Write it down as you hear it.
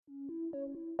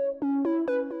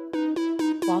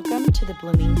Welcome to the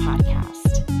Blooming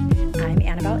Podcast. I'm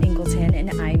Annabelle Ingleton and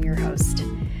I'm your host.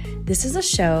 This is a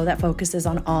show that focuses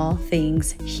on all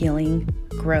things healing,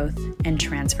 growth, and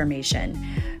transformation.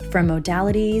 From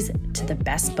modalities to the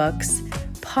best books,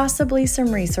 possibly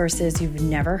some resources you've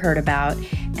never heard about,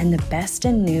 and the best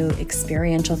and new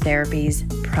experiential therapies,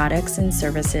 products, and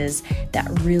services that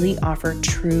really offer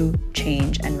true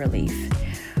change and relief.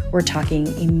 We're talking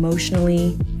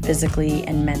emotionally, physically,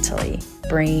 and mentally,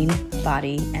 brain,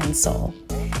 body, and soul.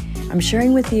 I'm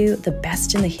sharing with you the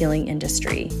best in the healing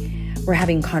industry. We're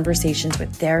having conversations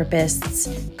with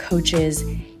therapists, coaches,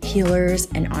 healers,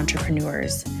 and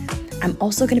entrepreneurs. I'm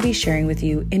also going to be sharing with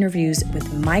you interviews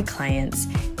with my clients,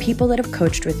 people that have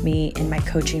coached with me in my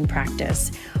coaching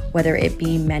practice, whether it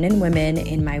be men and women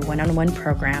in my one-on-one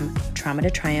program, Trauma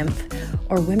to Triumph,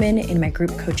 or women in my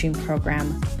group coaching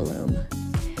program, Bloom.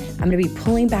 I'm going to be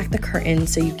pulling back the curtain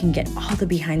so you can get all the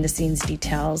behind-the-scenes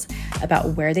details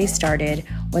about where they started,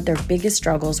 what their biggest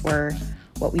struggles were,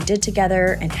 what we did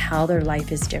together, and how their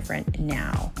life is different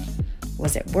now.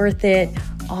 Was it worth it?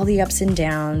 All the ups and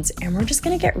downs, and we're just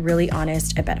going to get really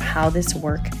honest about how this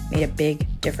work made a big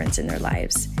difference in their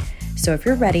lives. So if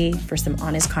you're ready for some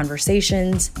honest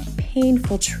conversations,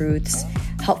 painful truths,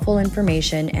 helpful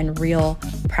information, and real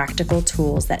practical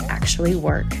tools that actually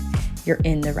work, you're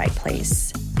in the right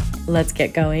place. Let's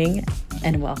get going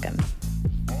and welcome.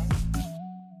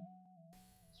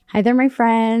 Hi there, my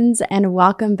friends, and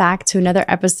welcome back to another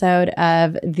episode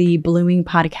of the Blooming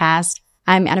Podcast.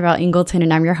 I'm Annabelle Ingleton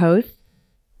and I'm your host.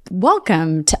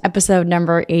 Welcome to episode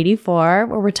number 84,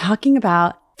 where we're talking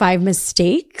about 5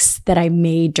 mistakes that I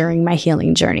made during my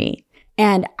healing journey.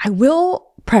 And I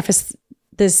will preface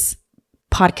this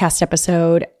podcast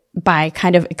episode by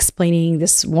kind of explaining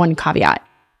this one caveat.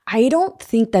 I don't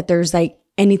think that there's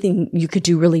anything you could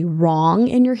do really wrong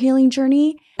in your healing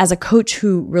journey. As a coach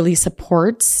who really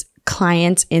supports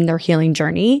clients in their healing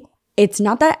journey, it's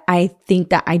not that I think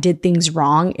that I did things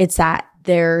wrong. It's that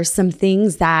there's some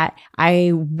things that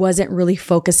I wasn't really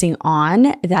focusing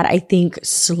on that I think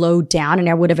slowed down, and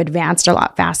I would have advanced a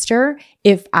lot faster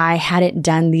if I hadn't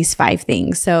done these 5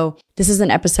 things. So this is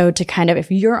an episode to kind of, if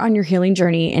you're on your healing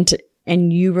journey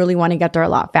and you really want to get there a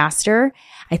lot faster,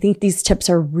 I think these tips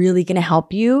are really going to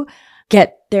help you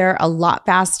get there a lot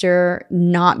faster,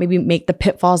 not maybe make the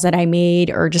pitfalls that I made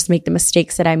or just make the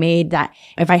mistakes that I made, that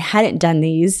if I hadn't done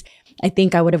these, I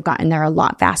think I would have gotten there a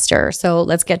lot faster. So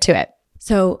let's get to it.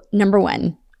 So number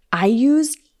 1, I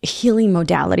used healing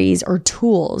modalities or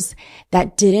tools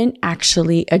that didn't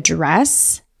actually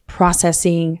address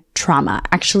processing trauma,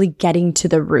 actually getting to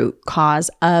the root cause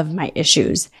of my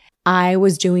issues. I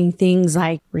was doing things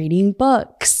like reading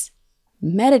books,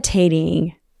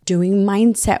 meditating, doing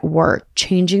mindset work,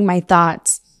 changing my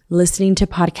thoughts, listening to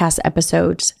podcast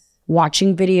episodes,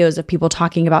 watching videos of people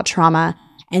talking about trauma,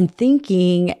 and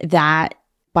thinking that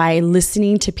by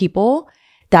listening to people,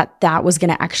 that was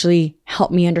going to actually help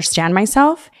me understand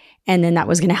myself, and then that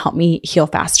was going to help me heal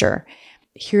faster.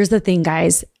 Here's the thing,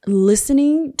 guys.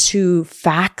 Listening to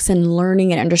facts and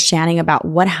learning and understanding about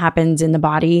what happens in the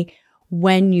body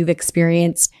when you've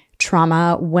experienced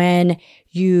trauma, when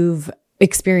you've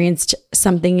experienced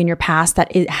something in your past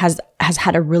that it has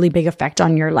had a really big effect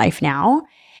on your life now,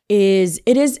 it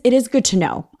is good to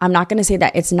know. I'm not going to say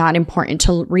that it's not important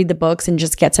to read the books and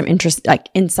just get some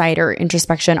insight or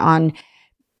introspection on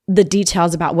the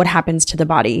details about what happens to the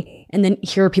body, and then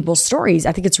hear people's stories.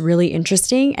 I think it's really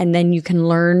interesting. And then you can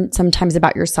learn sometimes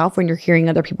about yourself when you're hearing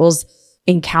other people's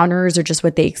encounters or just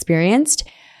what they experienced.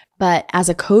 But as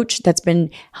a coach that's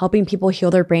been helping people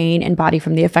heal their brain and body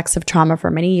from the effects of trauma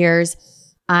for many years,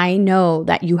 I know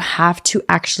that you have to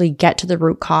actually get to the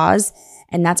root cause.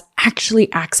 And that's actually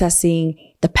accessing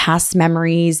the past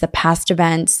memories, the past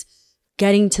events,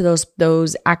 getting to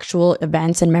those actual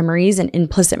events and memories and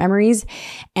implicit memories,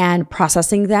 and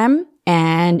processing them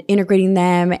and integrating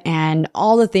them and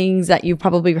all the things that you've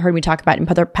probably heard me talk about in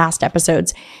other past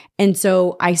episodes. And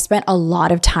so I spent a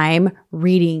lot of time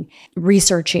reading,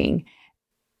 researching,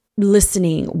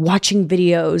 listening, watching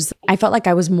videos. I felt like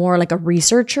I was more like a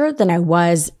researcher than I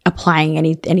was applying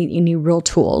any real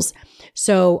tools.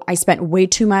 So I spent way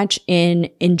too much in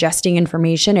ingesting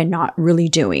information and not really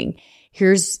doing.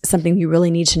 Here's something you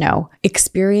really need to know.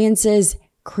 Experiences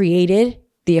created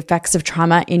the effects of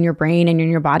trauma in your brain and in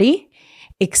your body.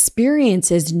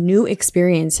 Experiences, new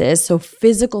experiences, so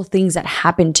physical things that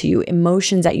happen to you,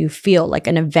 emotions that you feel, like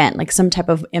an event, like some type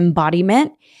of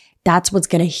embodiment, that's what's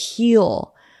going to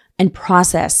heal and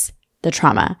process the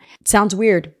trauma. It sounds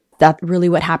weird. That's really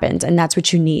what happens, and that's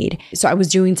what you need. So I was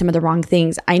doing some of the wrong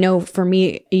things. I know for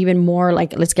me, even more,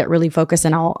 like, let's get really focused,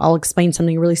 and I'll explain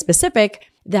something really specific,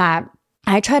 that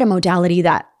I tried a modality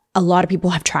that a lot of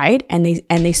people have tried and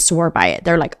they swore by it.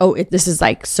 They're like, oh, this is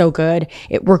like so good.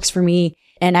 It works for me.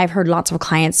 And I've heard lots of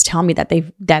clients tell me that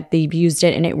they've used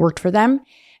it and it worked for them.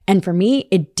 And for me,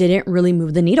 it didn't really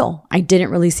move the needle. I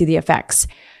didn't really see the effects.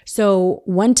 So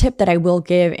one tip that I will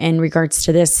give in regards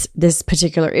to this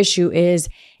particular issue is,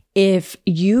 if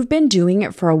you've been doing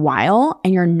it for a while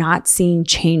and you're not seeing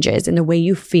changes in the way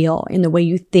you feel, in the way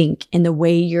you think, in the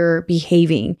way you're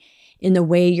behaving, in the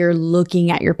way you're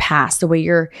looking at your past, the way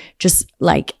you're just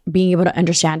like being able to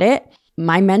understand it,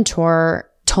 my mentor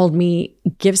told me,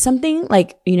 give something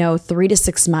like, 3 to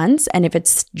 6 months. And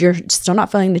if you're still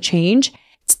not feeling the change,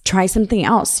 try something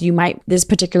else. This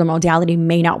particular modality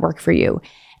may not work for you.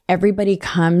 Everybody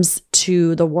comes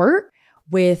to the work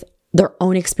with their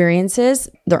own experiences,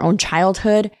 their own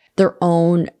childhood, their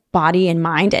own body and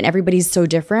mind, and everybody's so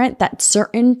different that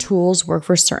certain tools work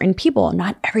for certain people.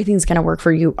 Not everything's going to work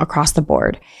for you across the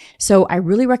board. So I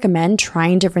really recommend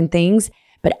trying different things,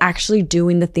 but actually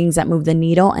doing the things that move the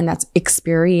needle, and that's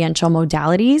experiential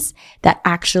modalities that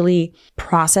actually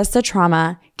process the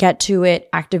trauma, get to it,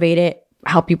 activate it,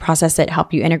 help you process it,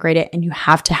 help you integrate it, and you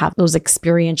have to have those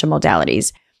experiential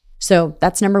modalities. So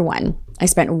that's number one. I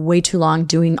spent way too long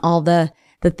doing all the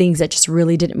things that just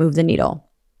really didn't move the needle.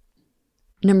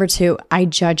 Number two, I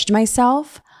judged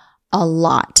myself a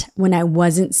lot when I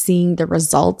wasn't seeing the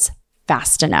results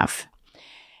fast enough.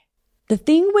 The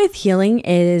thing with healing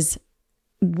is,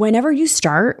 whenever you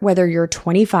start, whether you're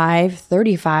 25,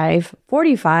 35,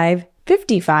 45,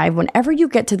 55, whenever you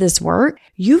get to this work,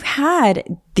 you've had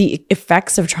the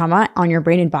effects of trauma on your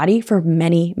brain and body for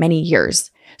many, many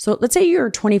years. So let's say you're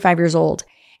 25 years old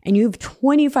and you have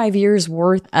 25 years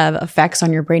worth of effects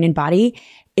on your brain and body.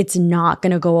 It's not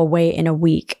going to go away in a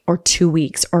week or 2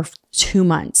 weeks or 2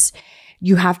 months.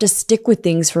 You have to stick with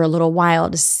things for a little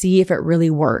while to see if it really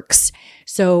works.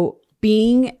 So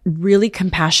being really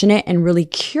compassionate and really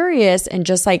curious and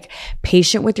just like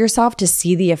patient with yourself to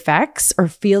see the effects or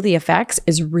feel the effects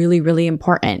is really, really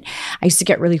important. I used to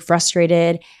get really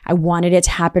frustrated. I wanted it to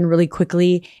happen really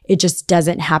quickly. It just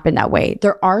doesn't happen that way.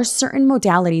 There are certain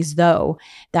modalities though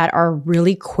that are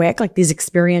really quick, like these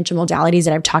experiential modalities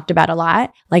that I've talked about a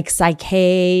lot, like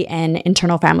Psych-K and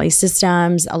internal family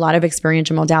systems, a lot of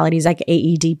experiential modalities like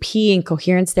AEDP and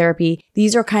coherence therapy.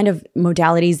 These are kind of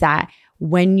modalities that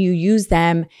when you use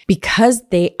them, because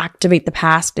they activate the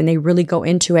past and they really go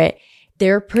into it,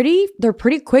 they're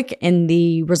pretty quick in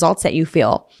the results that you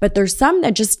feel. But there's some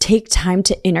that just take time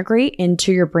to integrate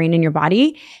into your brain and your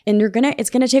body, and it's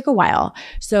going to take a while.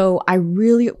 So I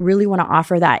really, really want to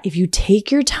offer that if you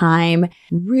take your time,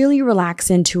 really relax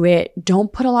into it,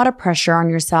 don't put a lot of pressure on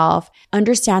yourself,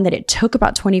 understand that it took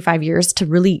about 25 years to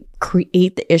really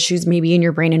create the issues maybe in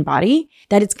your brain and body,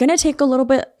 that it's going to take a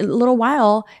little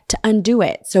while to undo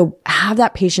it. So have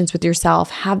that patience with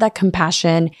yourself, have that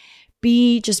compassion,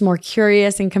 be just more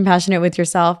curious and compassionate with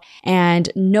yourself,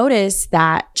 and notice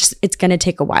that it's going to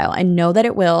take a while, and know that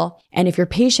it will. And if you're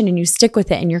patient and you stick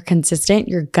with it and you're consistent,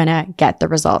 you're going to get the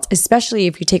results, especially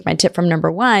if you take my tip from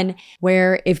number one,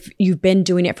 where if you've been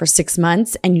doing it for 6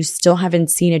 months and you still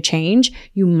haven't seen a change,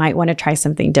 you might want to try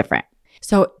something different.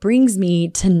 So it brings me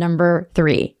to number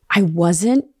 3. I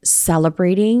wasn't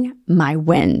celebrating my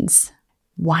wins.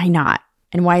 Why not?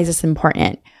 And why is this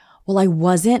important? Well, I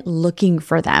wasn't looking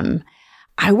for them.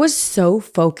 I was so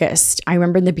focused. I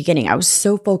remember in the beginning, I was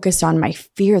so focused on my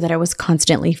fear that I was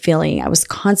constantly feeling. I was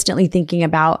constantly thinking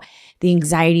about the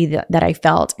anxiety that I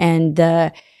felt and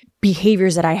the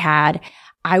behaviors that I had.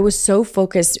 I was so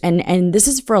focused. And this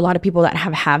is for a lot of people that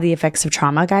have the effects of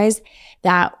trauma, guys,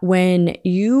 that when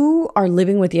you are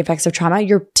living with the effects of trauma,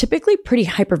 you're typically pretty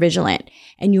hypervigilant,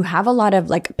 and you have a lot of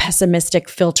like pessimistic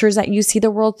filters that you see the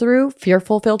world through,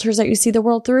 fearful filters that you see the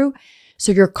world through.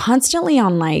 So you're constantly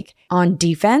on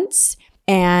defense.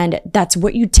 And that's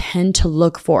what you tend to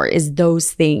look for, is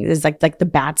those things, is like the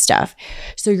bad stuff.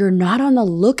 So you're not on the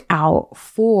lookout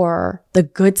for the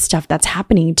good stuff that's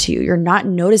happening to you. You're not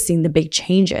noticing the big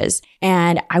changes.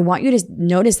 And I want you to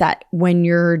notice that when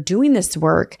you're doing this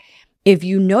work, if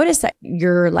you notice that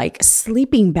you're like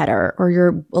sleeping better, or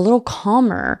you're a little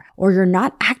calmer, or you're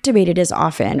not activated as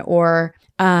often, or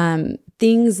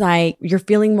things like you're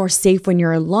feeling more safe when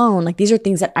you're alone, like these are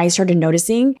things that I started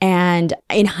noticing. And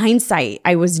in hindsight,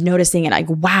 I was noticing it like,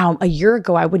 wow, a year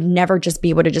ago, I would never just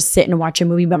be able to just sit and watch a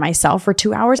movie by myself for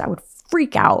 2 hours. I would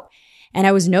freak out. And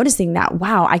I was noticing that,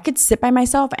 wow, I could sit by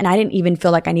myself and I didn't even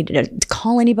feel like I needed to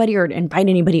call anybody or invite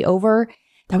anybody over.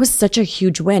 That was such a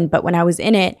huge win. But when I was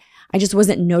in it, I just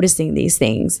wasn't noticing these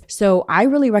things. So I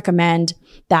really recommend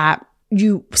that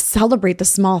you celebrate the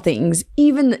small things,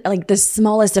 even like the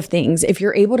smallest of things. If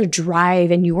you're able to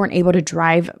drive and you weren't able to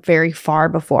drive very far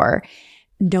before,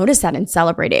 notice that and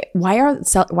celebrate it. Why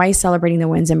is celebrating the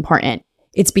wins important?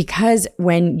 It's because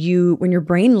when your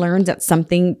brain learns that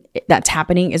something that's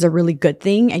happening is a really good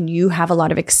thing and you have a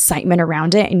lot of excitement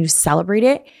around it and you celebrate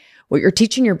it, what you're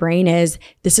teaching your brain is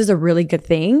this is a really good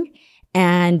thing.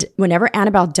 And whenever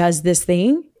Annabelle does this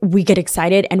thing, we get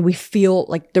excited and we feel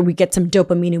like we get some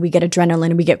dopamine and we get adrenaline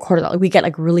and we get cortisol. We get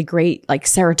like really great like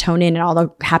serotonin and all the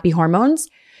happy hormones.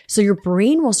 So your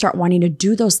brain will start wanting to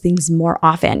do those things more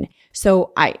often.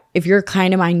 So if you're a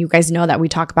client of mine, you guys know that we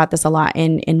talk about this a lot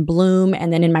in Bloom.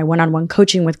 And then in my one-on-one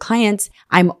coaching with clients,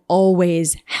 I'm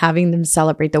always having them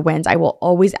celebrate the wins. I will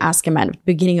always ask them at the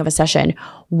beginning of a session,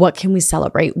 what can we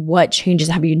celebrate? What changes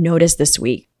have you noticed this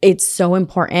week? It's so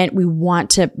important. We want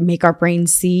to make our brain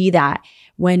see that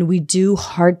when we do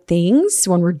hard things,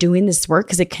 when we're doing this work,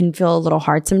 because it can feel a little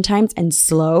hard sometimes and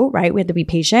slow, right? We have to be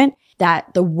patient.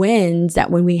 That the wins, that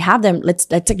when we have them, let's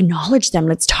acknowledge them.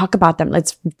 Let's talk about them.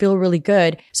 Let's feel really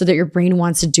good so that your brain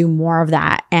wants to do more of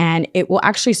that. And it will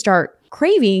actually start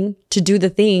craving to do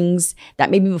the things that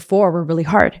maybe before were really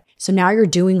hard. So now you're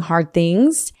doing hard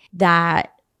things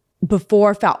that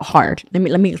before felt hard.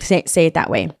 Let me say it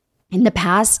that way. In the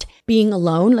past, being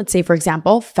alone, let's say, for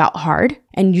example, felt hard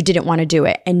and you didn't want to do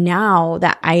it. And now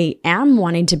that I am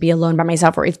wanting to be alone by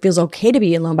myself, or it feels okay to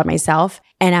be alone by myself,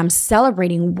 and I'm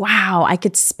celebrating, wow, I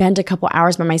could spend a couple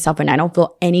hours by myself and I don't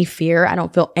feel any fear. I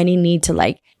don't feel any need to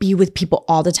like be with people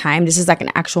all the time. This is like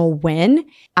an actual win.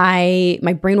 My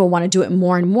brain will want to do it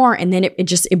more and more. And then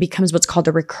it becomes what's called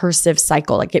a recursive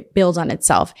cycle. Like it builds on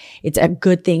itself. It's a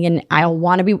good thing. And I'll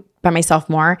want to be by myself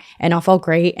more and I'll feel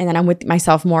great. And then I'm with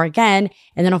myself more again.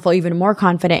 And then I'll feel even more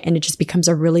confident. And it just becomes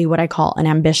a really what I call an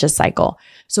ambitious cycle.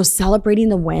 So celebrating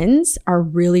the wins are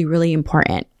really, really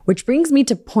important. Which brings me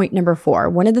to point number 4.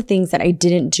 One of the things that I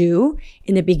didn't do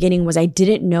in the beginning was I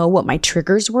didn't know what my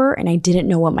triggers were and I didn't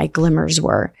know what my glimmers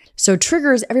were. So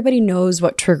triggers, everybody knows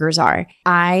what triggers are.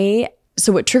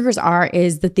 So what triggers are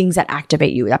is the things that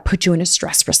activate you, that put you in a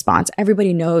stress response.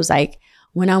 Everybody knows like,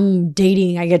 when I'm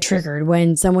dating, I get triggered.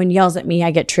 When someone yells at me,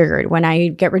 I get triggered. When I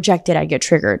get rejected, I get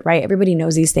triggered, right? Everybody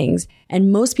knows these things.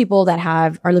 And most people that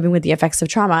are living with the effects of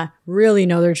trauma really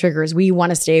know their triggers. We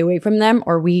want to stay away from them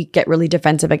or we get really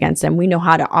defensive against them. We know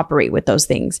how to operate with those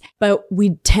things, but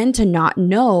we tend to not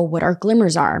know what our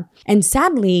glimmers are. And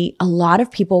sadly, a lot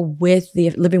of people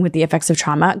living with the effects of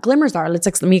trauma, glimmers are,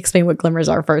 let me explain what glimmers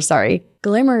are first. Sorry.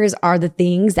 Glimmers are the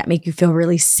things that make you feel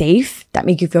really safe, that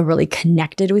make you feel really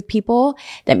connected with people,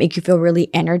 that make you feel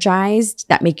really energized,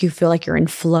 that make you feel like you're in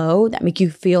flow, that make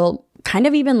you feel kind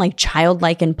of even like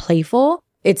childlike and playful.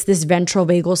 It's this ventral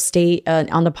vagal state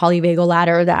on the polyvagal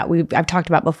ladder that I've talked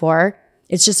about before.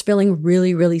 It's just feeling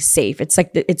really, really safe. It's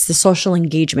like it's the social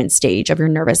engagement stage of your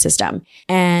nervous system.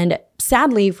 And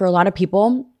sadly, for a lot of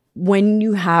people, when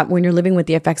you're living with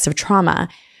the effects of trauma,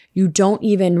 you don't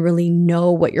even really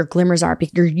know what your glimmers are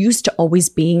because you're used to always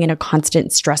being in a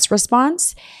constant stress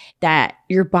response that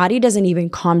your body doesn't even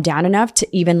calm down enough to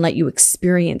even let you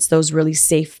experience those really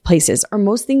safe places, or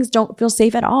most things don't feel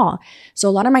safe at all. So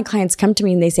a lot of my clients come to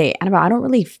me and they say, Annabelle, I don't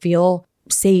really feel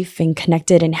safe and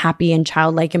connected and happy and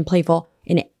childlike and playful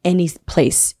in any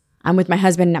place. I'm with my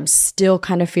husband and I'm still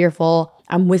kind of fearful.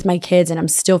 I'm with my kids and I'm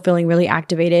still feeling really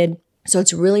activated. So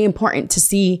it's really important to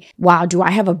see, wow, do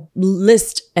I have a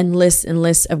list and lists and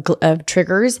lists of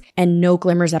triggers and no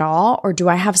glimmers at all? Or do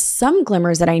I have some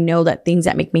glimmers that I know that things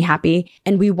that make me happy?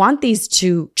 And we want these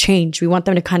to change. We want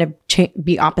them to kind of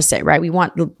be opposite, right? We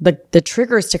want the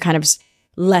triggers to kind of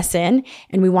lessen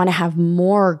and we want to have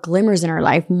more glimmers in our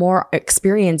life, more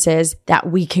experiences that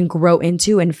we can grow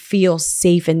into and feel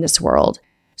safe in this world.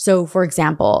 So for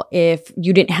example, if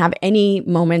you didn't have any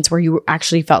moments where you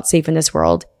actually felt safe in this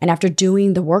world, and after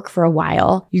doing the work for a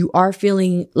while, you are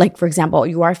feeling like, for example,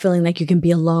 you are feeling like you can be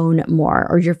alone more,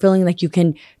 or you're feeling like you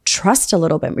can trust a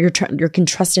little bit, you can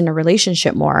trust in a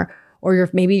relationship more, or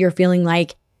maybe you're feeling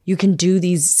like you can do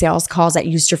these sales calls that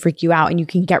used to freak you out and you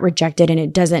can get rejected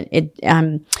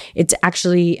and it's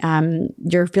actually,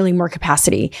 you're feeling more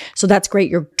capacity. So that's great.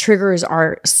 Your triggers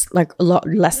are like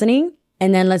lessening.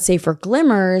 And then let's say for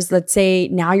glimmers, let's say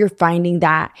now you're finding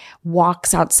that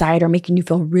walks outside are making you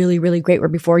feel really, really great, where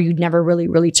before you'd never really,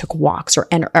 really took walks or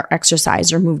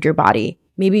exercised or moved your body.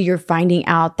 Maybe you're finding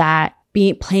out that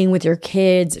playing with your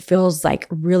kids feels like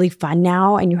really fun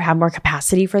now and you have more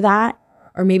capacity for that.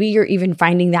 Or maybe you're even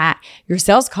finding that your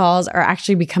sales calls are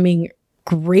actually becoming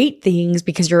great things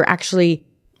because you're actually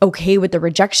okay with the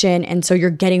rejection. And so you're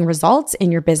getting results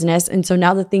in your business. And so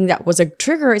now the thing that was a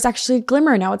trigger is actually a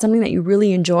glimmer. Now it's something that you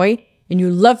really enjoy and you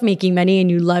love making money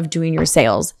and you love doing your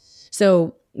sales.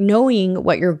 So knowing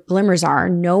what your glimmers are,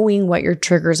 knowing what your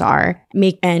triggers are,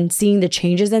 and seeing the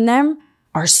changes in them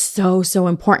are so, so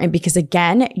important, because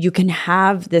again, you can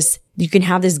have this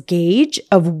gauge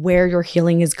of where your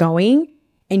healing is going,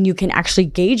 and you can actually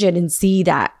gauge it and see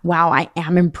that, wow, I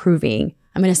am improving.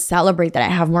 I'm going to celebrate that I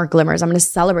have more glimmers. I'm going to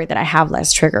celebrate that I have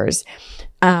less triggers.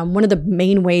 One of the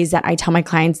main ways that I tell my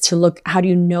clients to look, how do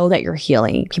you know that you're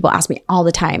healing? People ask me all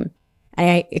the time. And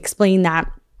I explain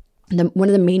that one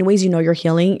of the main ways you know you're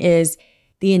healing is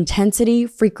the intensity,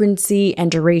 frequency,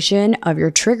 and duration of your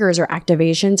triggers or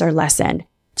activations are lessened.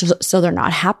 So they're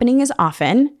not happening as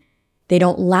often, they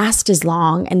don't last as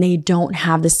long, and they don't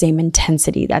have the same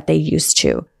intensity that they used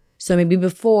to. So maybe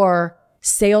before,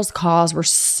 sales calls were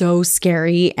so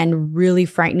scary and really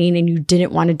frightening and you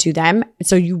didn't want to do them.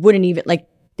 So you wouldn't even,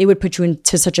 they would put you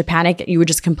into such a panic that you would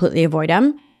just completely avoid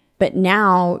them. But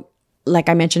now, like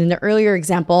I mentioned in the earlier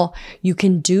example, you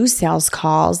can do sales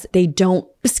calls. They don't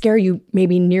scare you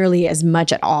maybe nearly as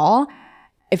much at all.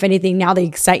 If anything, now they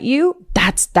excite you.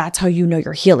 That's how you know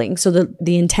you're healing. So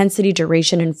the intensity,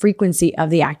 duration, and frequency of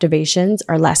the activations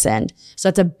are lessened. So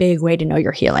that's a big way to know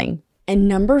you're healing. And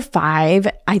number 5,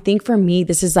 I think for me,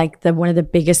 this is one of the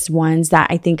biggest ones that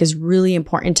I think is really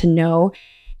important to know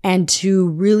and to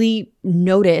really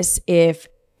notice if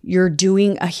you're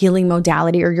doing a healing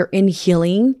modality or you're in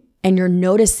healing and you're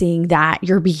noticing that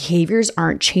your behaviors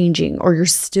aren't changing, or you're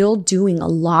still doing a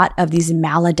lot of these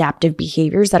maladaptive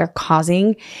behaviors that are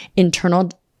causing internal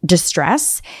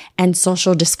distress and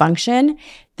social dysfunction.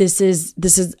 This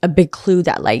is a big clue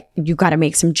that you got to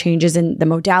make some changes in the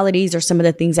modalities or some of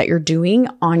the things that you're doing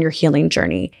on your healing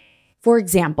journey. For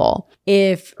example,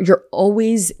 if you're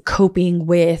always coping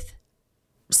with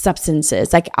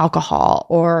substances like alcohol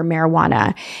or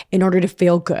marijuana in order to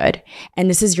feel good, and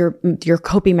this is your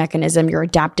coping mechanism, your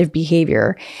adaptive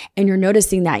behavior, and you're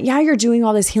noticing that, you're doing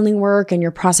all this healing work and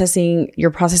you're processing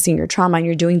your trauma and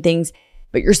you're doing things,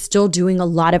 but you're still doing a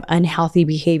lot of unhealthy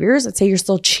behaviors. Let's say you're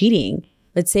still cheating.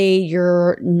 Let's say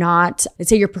you're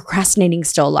procrastinating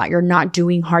still a lot. You're not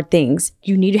doing hard things.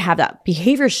 You need to have that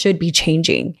behavior should be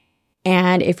changing.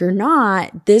 And if you're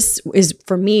not, this is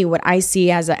for me, what I see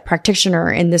as a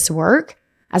practitioner in this work,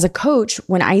 as a coach,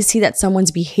 when I see that someone's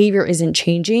behavior isn't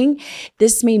changing,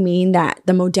 this may mean that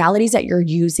the modalities that you're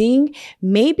using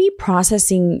may be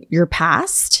processing your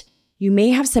past. You may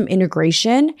have some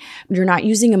integration. You're not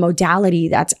using a modality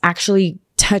that's actually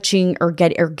touching or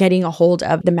getting a hold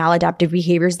of the maladaptive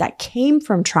behaviors that came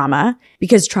from trauma,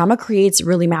 because trauma creates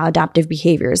really maladaptive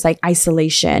behaviors like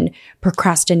isolation,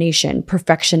 procrastination,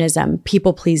 perfectionism,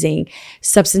 people pleasing,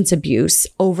 substance abuse,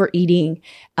 overeating,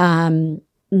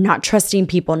 not trusting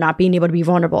people, not being able to be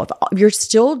vulnerable. If you're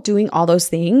still doing all those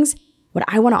things, what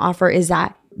I want to offer is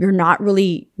that you're not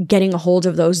really getting a hold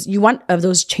of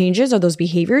those changes or those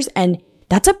behaviors. And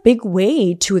that's a big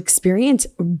way to experience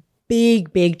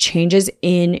big changes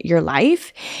in your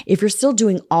life. If you're still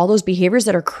doing all those behaviors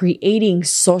that are creating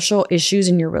social issues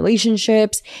in your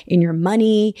relationships, in your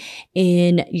money,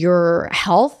 in your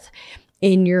health,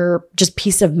 in your just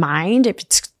peace of mind, if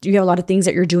you have a lot of things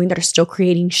that you're doing that are still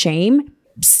creating shame,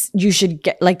 you should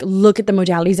look at the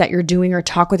modalities that you're doing, or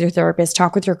talk with your therapist,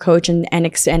 talk with your coach, and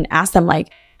ask them,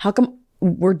 how come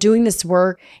we're doing this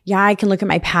work? Yeah, I can look at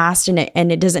my past and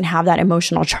it doesn't have that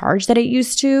emotional charge that it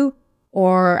used to.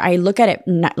 Or I look at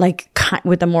it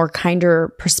with a more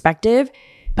kinder perspective,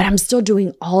 but I'm still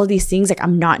doing all of these things.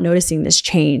 I'm not noticing this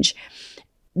change.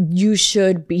 You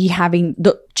should be having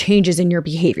the changes in your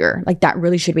behavior. That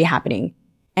really should be happening.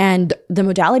 And the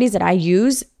modalities that I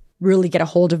use really get a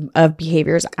hold of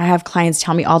behaviors. I have clients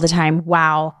tell me all the time,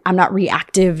 wow, I'm not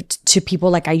reactive to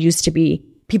people like I used to be.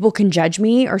 People can judge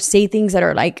me or say things that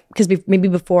are because maybe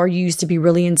before you used to be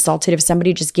really insulted if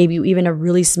somebody just gave you even a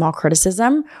really small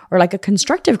criticism or a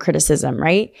constructive criticism,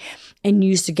 right? And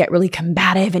you used to get really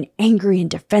combative and angry and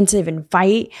defensive and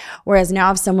fight. Whereas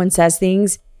now if someone says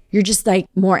things, you're just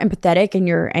more empathetic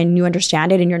and you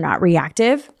understand it and you're not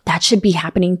reactive. That should be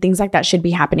happening. Things like that should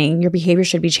be happening. Your behavior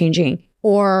should be changing.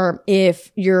 Or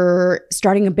if you're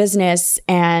starting a business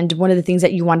and one of the things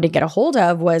that you wanted to get a hold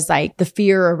of was the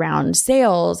fear around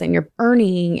sales and your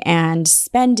earning and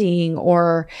spending,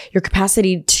 or your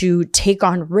capacity to take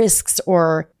on risks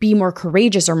or be more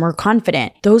courageous or more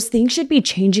confident, those things should be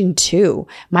changing too.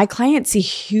 My clients see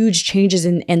huge changes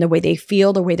in the way they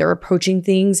feel, the way they're approaching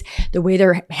things, the way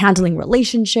they're handling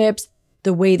relationships,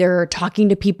 the way they're talking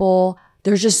to people.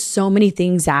 There's just so many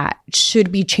things that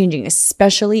should be changing,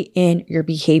 especially in your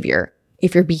behavior.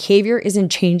 If your behavior isn't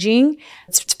changing,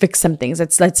 let's fix some things.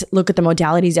 Let's look at the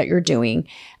modalities that you're doing.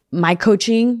 My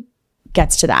coaching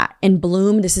gets to that. In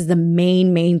Bloom, this is the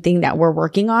main thing that we're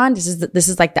working on. This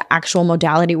is like the actual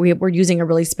modality. We're using a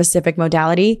really specific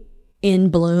modality in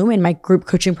Bloom in my group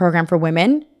coaching program for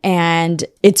women. And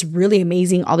it's really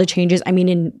amazing, all the changes. I mean,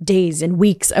 in days and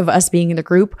weeks of us being in the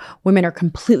group, women are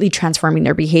completely transforming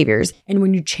their behaviors. And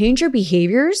when you change your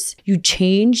behaviors, you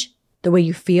change the way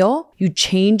you feel, you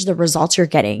change the results you're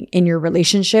getting in your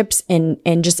relationships and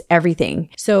just everything.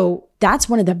 So that's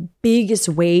one of the biggest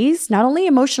ways, not only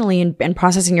emotionally and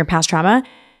processing your past trauma,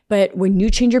 but when you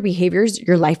change your behaviors,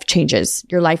 your life changes.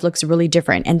 Your life looks really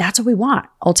different. And that's what we want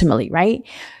ultimately, right?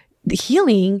 The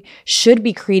healing should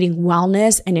be creating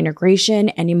wellness and integration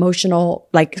and emotional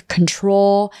like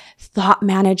control, thought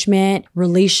management,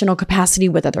 relational capacity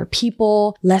with other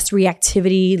people, less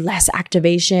reactivity, less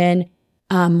activation,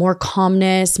 more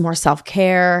calmness, more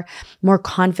self-care, more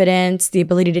confidence, the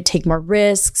ability to take more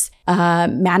risks.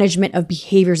 Management of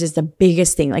behaviors is the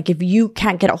biggest thing. Like if you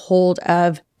can't get a hold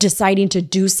of deciding to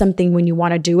do something when you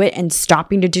want to do it and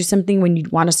stopping to do something when you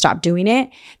want to stop doing it,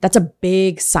 that's a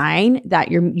big sign that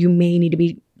you may need to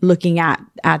be looking at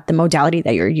the modality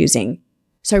that you're using.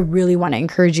 So I really want to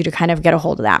encourage you to kind of get a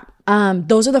hold of that.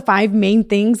 Those are the 5 main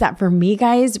things that for me,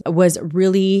 guys, was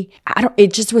really,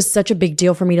 it just was such a big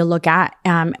deal for me to look at.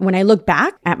 When I look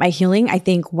back at my healing, I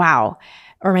think, wow,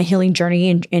 or my healing journey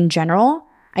in general,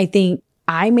 I think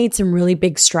I made some really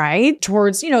big strides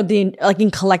towards,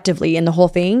 in collectively in the whole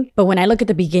thing. But when I look at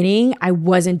the beginning, I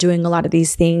wasn't doing a lot of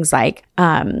these things like,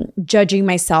 judging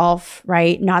myself,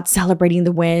 right? Not celebrating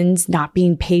the wins, not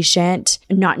being patient,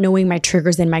 not knowing my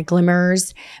triggers and my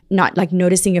glimmers, not like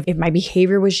noticing if my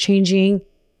behavior was changing,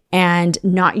 and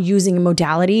not using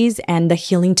modalities and the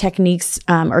healing techniques,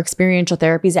 or experiential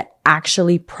therapies that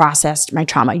actually processed my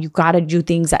trauma. You got to do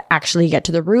things that actually get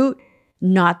to the root,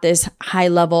 not this high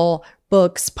level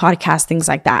books, podcasts, things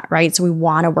like that, right? So we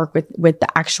want to work with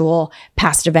the actual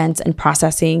past events and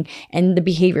processing and the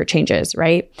behavior changes,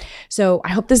 right? So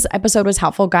I hope this episode was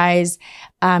helpful, guys.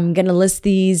 I'm going to list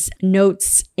these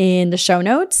notes in the show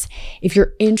notes. If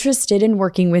you're interested in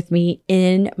working with me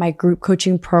in my group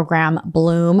coaching program,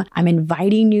 Bloom, I'm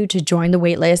inviting you to join the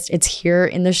waitlist. It's here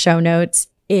in the show notes.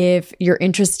 If you're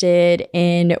interested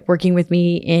in working with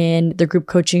me in the group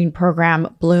coaching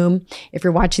program, Bloom, if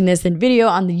you're watching this in video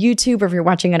on the YouTube or if you're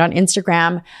watching it on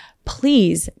Instagram,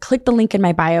 please click the link in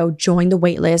my bio, join the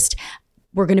waitlist.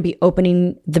 We're going to be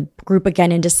opening the group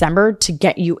again in December to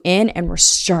get you in, and we're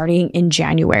starting in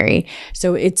January.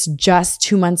 So it's just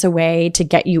 2 months away to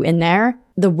get you in there.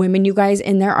 The women you guys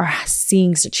in there are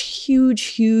seeing such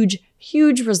huge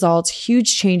results,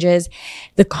 huge changes.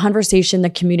 The conversation, the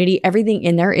community, everything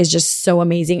in there is just so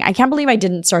amazing. I can't believe I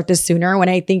didn't start this sooner when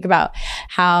I think about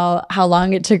how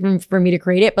long it took for me to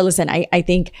create it. But listen, I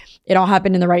think it all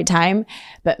happened in the right time.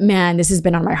 But man, this has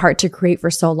been on my heart to create for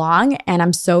so long. And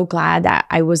I'm so glad that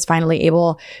I was finally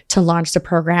able to launch the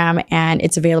program and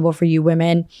it's available for you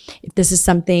women. If this is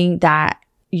something that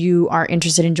you are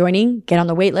interested in joining, get on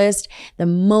the wait list. The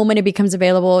moment it becomes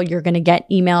available, you're going to get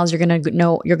emails. You're going to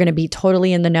know, you're going to be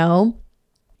totally in the know.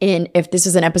 And if this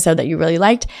is an episode that you really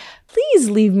liked, please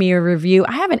leave me a review.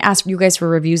 I haven't asked you guys for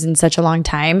reviews in such a long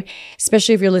time,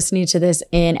 especially if you're listening to this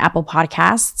in Apple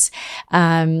Podcasts.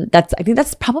 I think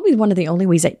that's probably one of the only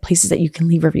places that you can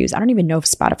leave reviews. I don't even know if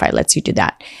Spotify lets you do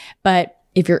that. But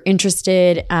if you're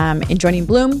interested in joining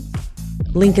Bloom,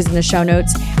 link is in the show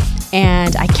notes.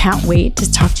 And I can't wait to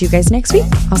talk to you guys next week.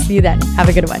 I'll see you then. Have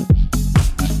a good one.